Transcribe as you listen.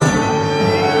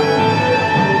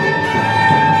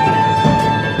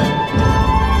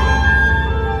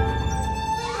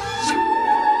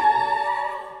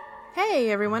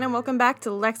back to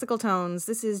Lexical Tones.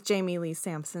 This is Jamie Lee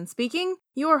Sampson speaking,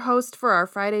 your host for our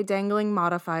Friday Dangling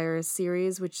Modifiers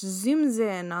series, which zooms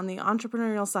in on the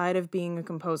entrepreneurial side of being a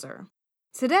composer.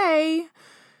 Today,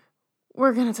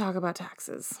 we're going to talk about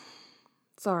taxes.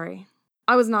 Sorry.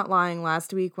 I was not lying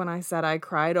last week when I said I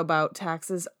cried about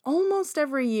taxes almost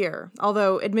every year,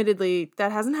 although admittedly,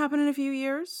 that hasn't happened in a few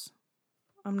years.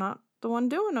 I'm not the one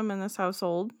doing them in this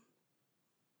household.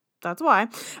 That's why.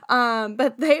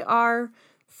 But they are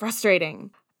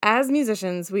frustrating. As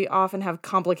musicians, we often have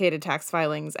complicated tax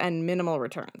filings and minimal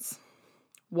returns.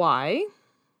 Why?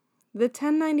 The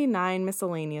 1099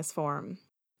 miscellaneous form.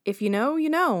 If you know, you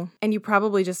know. And you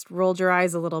probably just rolled your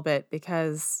eyes a little bit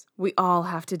because we all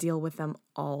have to deal with them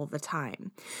all the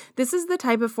time. This is the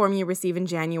type of form you receive in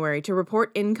January to report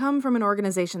income from an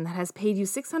organization that has paid you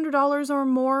 $600 or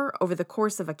more over the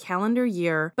course of a calendar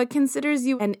year, but considers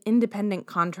you an independent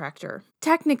contractor.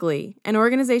 Technically, an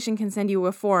organization can send you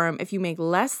a form if you make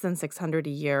less than $600 a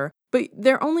year, but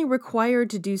they're only required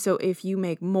to do so if you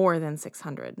make more than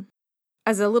 $600.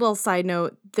 As a little side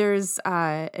note, there's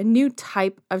a new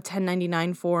type of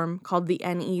 1099 form called the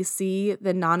NEC,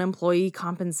 the Non-Employee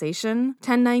Compensation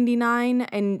 1099,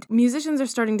 and musicians are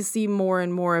starting to see more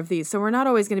and more of these. So we're not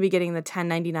always going to be getting the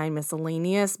 1099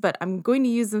 miscellaneous, but I'm going to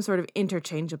use them sort of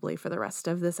interchangeably for the rest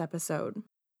of this episode.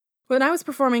 When I was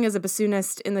performing as a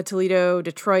bassoonist in the Toledo,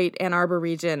 Detroit, Ann Arbor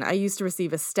region, I used to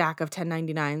receive a stack of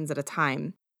 1099s at a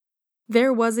time.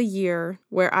 There was a year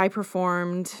where I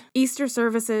performed Easter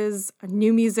services, a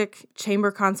new music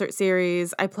chamber concert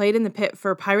series. I played in the pit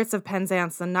for Pirates of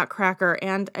Penzance, the Nutcracker,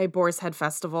 and a Boar's Head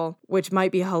Festival, which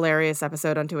might be a hilarious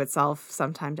episode unto itself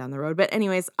sometime down the road. But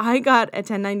anyways, I got a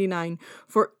 1099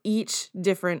 for each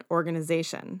different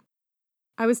organization.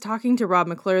 I was talking to Rob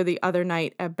McClure the other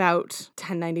night about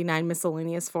 1099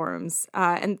 miscellaneous forms,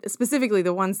 and specifically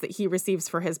the ones that he receives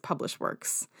for his published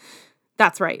works.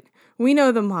 That's right. We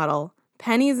know the model.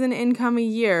 Pennies in income a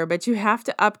year, but you have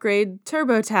to upgrade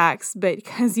TurboTax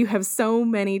because you have so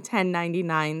many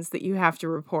 1099s that you have to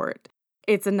report.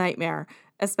 It's a nightmare,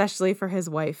 especially for his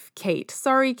wife, Kate.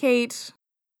 Sorry, Kate.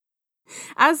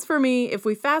 As for me, if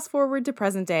we fast forward to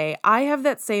present day, I have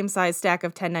that same size stack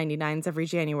of 1099s every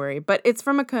January, but it's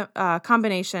from a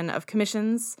combination of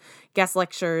commissions, guest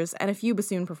lectures, and a few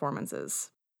bassoon performances.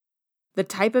 The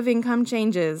type of income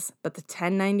changes, but the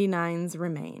 1099s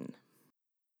remain.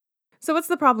 So what's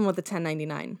the problem with the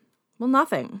 1099? Well,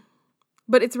 nothing.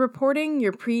 But it's reporting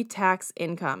your pre-tax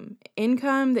income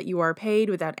that you are paid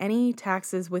without any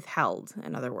taxes withheld,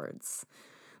 in other words.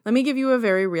 Let me give you a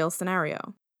very real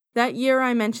scenario. That year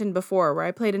I mentioned before, where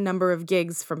I played a number of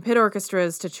gigs from pit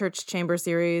orchestras to church chamber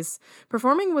series,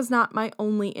 performing was not my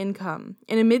only income.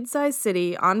 In a mid-sized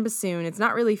city on bassoon, it's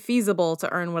not really feasible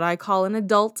to earn what I call an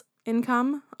adult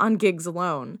income on gigs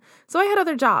alone. So I had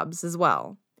other jobs as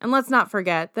well. And let's not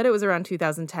forget that it was around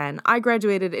 2010. I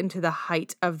graduated into the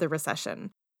height of the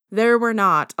recession. There were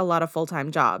not a lot of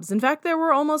full-time jobs. In fact, there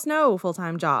were almost no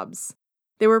full-time jobs.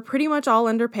 They were pretty much all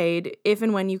underpaid if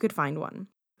and when you could find one.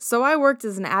 So I worked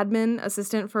as an admin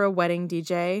assistant for a wedding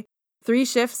DJ, 3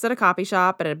 shifts at a copy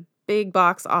shop at a big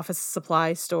box office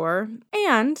supply store,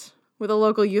 and with a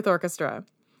local youth orchestra.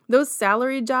 Those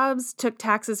salaried jobs took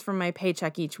taxes from my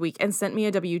paycheck each week and sent me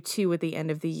a W-2 at the end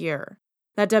of the year.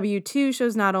 That W-2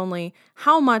 shows not only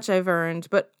how much I've earned,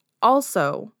 but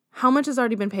also how much has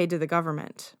already been paid to the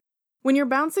government. When you're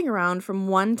bouncing around from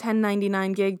one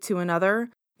 1099 gig to another,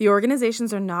 the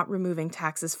organizations are not removing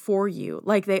taxes for you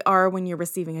like they are when you're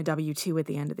receiving a W-2 at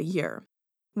the end of the year.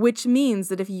 Which means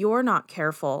that if you're not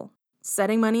careful,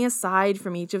 setting money aside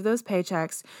from each of those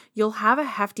paychecks, you'll have a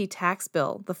hefty tax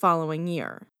bill the following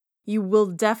year. You will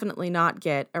definitely not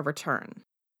get a return.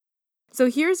 So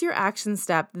here's your action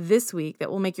step this week that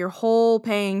will make your whole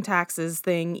paying taxes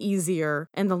thing easier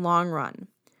in the long run.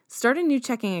 Start a new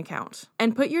checking account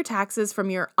and put your taxes from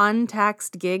your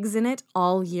untaxed gigs in it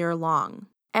all year long.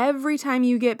 Every time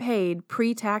you get paid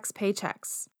pre-tax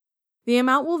paychecks. The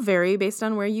amount will vary based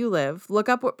on where you live. Look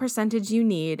up what percentage you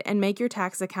need and make your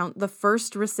tax account the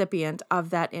first recipient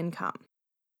of that income.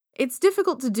 It's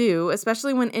difficult to do,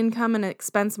 especially when income and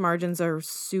expense margins are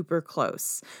super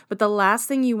close. But the last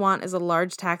thing you want is a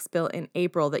large tax bill in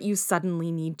April that you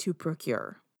suddenly need to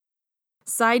procure.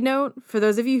 Side note, for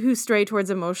those of you who stray towards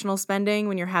emotional spending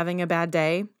when you're having a bad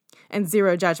day, and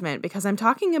zero judgment, because I'm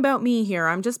talking about me here,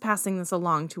 I'm just passing this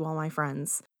along to all my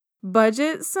friends.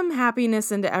 Budget some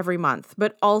happiness into every month,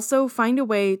 but also find a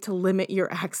way to limit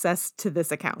your access to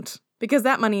this account, because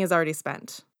that money is already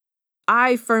spent.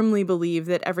 I firmly believe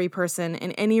that every person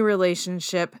in any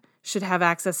relationship should have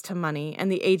access to money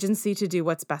and the agency to do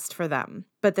what's best for them.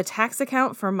 But the tax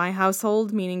account for my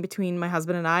household, meaning between my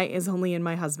husband and I, is only in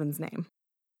my husband's name.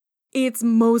 It's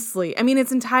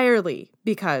entirely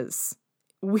because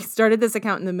we started this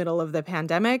account in the middle of the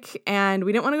pandemic and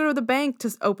we didn't want to go to the bank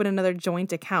to open another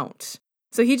joint account.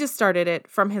 So he just started it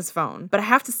from his phone. But I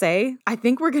have to say, I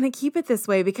think we're going to keep it this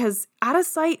way because out of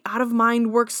sight, out of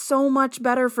mind works so much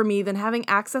better for me than having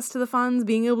access to the funds,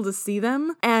 being able to see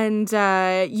them, and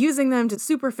using them to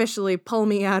superficially pull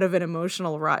me out of an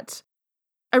emotional rut.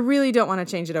 I really don't want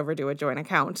to change it over to a joint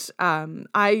account.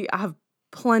 I have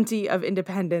plenty of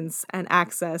independence and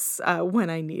access when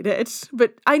I need it.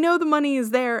 But I know the money is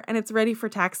there and it's ready for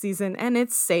tax season and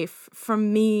it's safe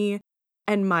from me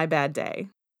and my bad day.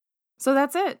 So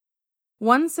that's it.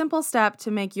 One simple step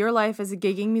to make your life as a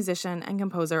gigging musician and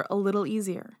composer a little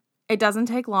easier. It doesn't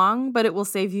take long, but it will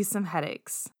save you some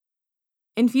headaches.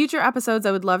 In future episodes,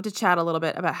 I would love to chat a little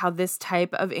bit about how this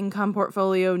type of income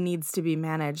portfolio needs to be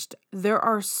managed. There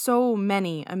are so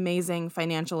many amazing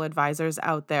financial advisors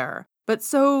out there, but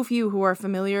so few who are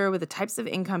familiar with the types of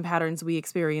income patterns we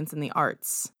experience in the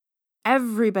arts.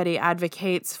 Everybody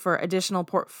advocates for additional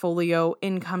portfolio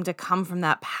income to come from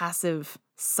that passive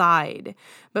side,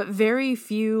 but very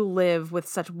few live with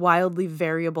such wildly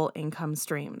variable income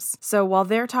streams. So while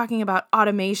they're talking about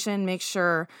automation, make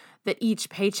sure that each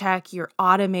paycheck you're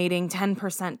automating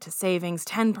 10% to savings,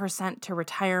 10% to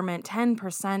retirement,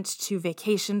 10% to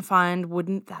vacation fund.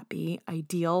 Wouldn't that be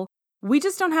ideal? We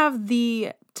just don't have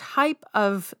the type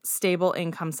of stable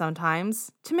income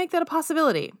sometimes to make that a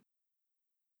possibility.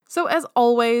 So as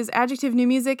always, Adjective New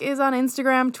Music is on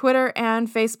Instagram, Twitter,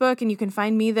 and Facebook, and you can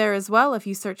find me there as well if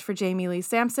you search for Jamie Lee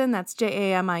Sampson. That's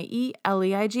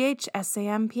JamieLeigh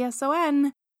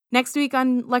Sampson. Next week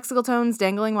on Lexical Tones,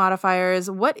 Dangling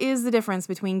Modifiers, what is the difference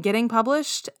between getting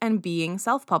published and being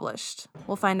self-published?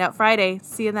 We'll find out Friday.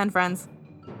 See you then, friends.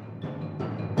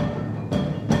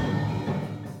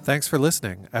 Thanks for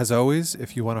listening. As always,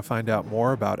 if you want to find out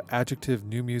more about Adjective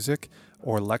New Music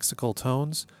or Lexical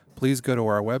Tones, please go to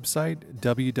our website,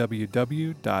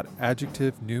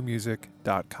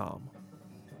 www.adjectivenewmusic.com.